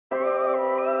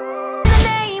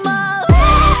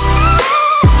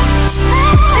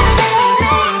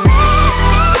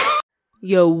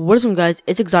Yo, what is up guys,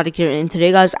 it's Exotic here, and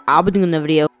today guys, I'll be doing another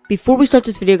video. Before we start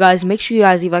this video guys, make sure you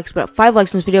guys leave likes, about 5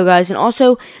 likes on this video guys, and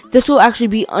also, this will actually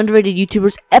be Underrated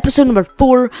YouTubers, episode number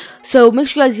 4, so make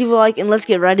sure you guys leave a like, and let's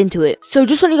get right into it. So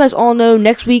just letting you guys all know,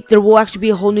 next week, there will actually be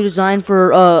a whole new design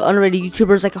for Underrated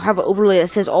YouTubers. Like, I'll have an overlay that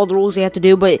says all the rules they have to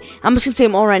do, but I'm just gonna say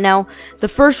them all right now. The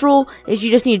first rule is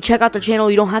you just need to check out their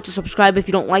channel. You don't have to subscribe if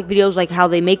you don't like videos like how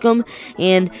they make them,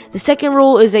 and the second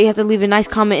rule is that you have to leave a nice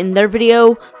comment in their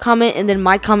video, and then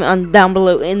my comment on down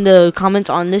below in the comments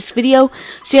on this video.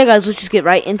 So yeah guys, let's just get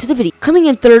right into the video. Coming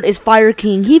in third is Fire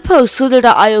King. He posts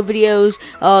Slither.io videos,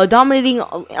 dominating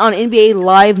on NBA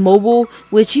Live Mobile,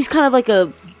 which he's kind of like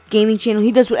a gaming channel.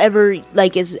 He does whatever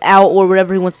like is out or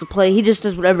whatever he wants to play. He just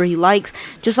does whatever he likes,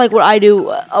 just like what I do.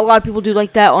 A lot of people do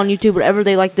like that on YouTube, whatever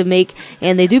they like to make,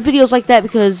 and they do videos like that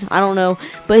because I don't know,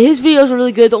 but his videos are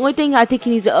really good. The only thing I think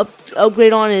he needs to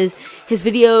upgrade on is his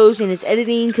videos and his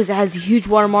editing, because it has a huge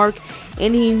watermark,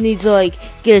 and he needs to like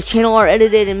get his channel art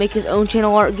edited and make his own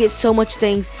channel art, get so much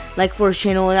things like for his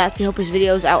channel, and that can help his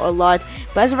videos out a lot.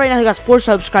 But as of right now, he got 4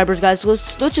 subscribers guys, so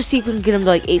let's just see if we can get him to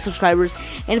like 8 subscribers,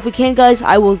 and if we can guys,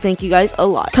 I will thank you guys a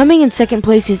lot. Coming in second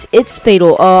place is It's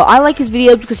Fatal. I like his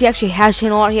videos because he actually has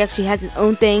channel art, he actually has his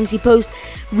own things, he posts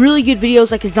really good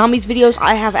videos like his zombies videos.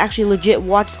 I have actually legit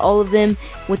watched all of them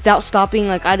without stopping.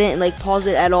 Like, I didn't like pause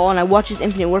it at all, and I watched his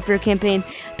Infinite Warfare campaign.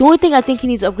 The only thing I think he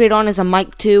needs to upgrade on is a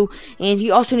mic too, and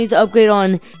he also needs to upgrade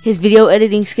on his video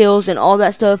editing skills and all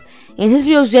that stuff. And his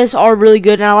videos just are really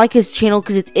good, and I like his channel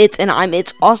because it's and I'm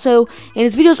it's also, and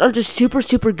his videos are just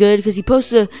super good because he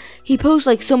posts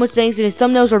like so much things, and his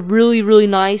thumbnails are really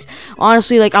nice.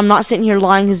 Honestly, like, I'm not sitting here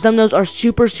lying, his thumbnails are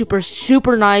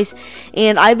super nice,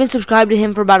 and I've been subscribed to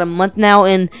him for about a month now,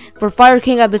 and for Fire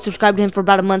King I've been subscribed to him for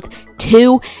about a month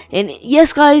too. And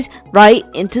yes guys, right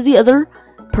into the other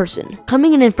person.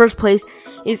 Coming in first place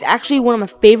is actually one of my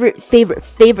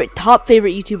top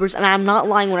favorite YouTubers, and I'm not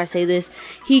lying when I say this.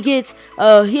 He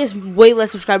has way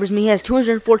less subscribers than me. He has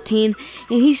 214,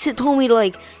 and he told me to,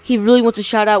 like, he really wants a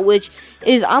shout out, which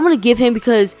is I'm gonna give him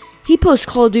because he posts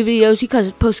Call of Duty videos, he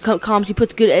posts comms, he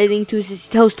puts good editing to his, he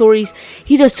tells stories,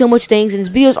 he does so much things, and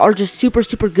his videos are just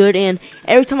super good, and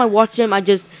every time I watch them, I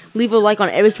just leave a like on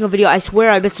every single video. I swear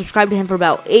I've been subscribed to him for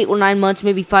about 8 or 9 months,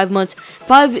 maybe 5 months,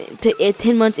 5 to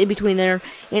 10 months in between there,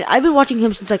 and I've been watching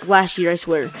him since like last year, I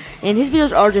swear, and his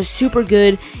videos are just super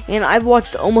good, and I've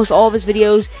watched almost all of his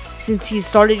videos since he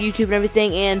started YouTube and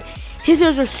everything, and his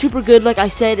videos are super good, like I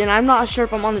said, and I'm not sure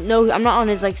if I'm on I'm not on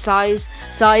his like side,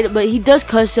 but he does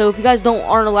cuss. So if you guys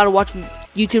aren't allowed to watch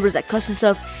YouTubers that cuss and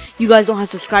stuff, you guys don't have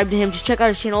to subscribe to him. Just check out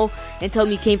his channel and tell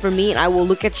him you came from me, and I will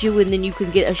look at you, and then you can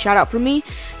get a shout out from me.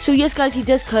 So yes guys, he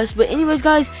does cuss, but anyways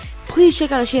guys, please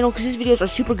check out his channel because his videos are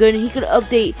super good, and he could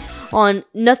update on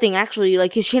nothing actually.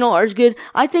 Like, his channel art is good.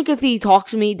 I think if he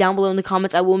talks to me down below in the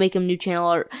comments, I will make him new channel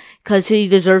art because he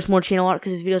deserves more channel art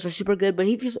because his videos are super good. But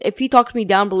if he talks to me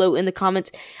down below in the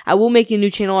comments, I will make you new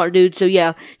channel art, dude. So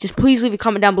yeah, just please leave a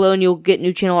comment down below and you'll get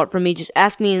new channel art from me. Just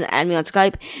ask me and add me on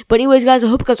Skype. But anyways guys, I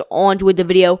hope you guys all enjoyed the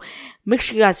video. Make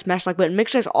sure you guys smash the like button. Make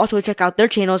sure you guys also check out their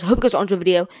channels. I hope you guys all enjoyed the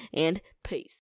video, and peace.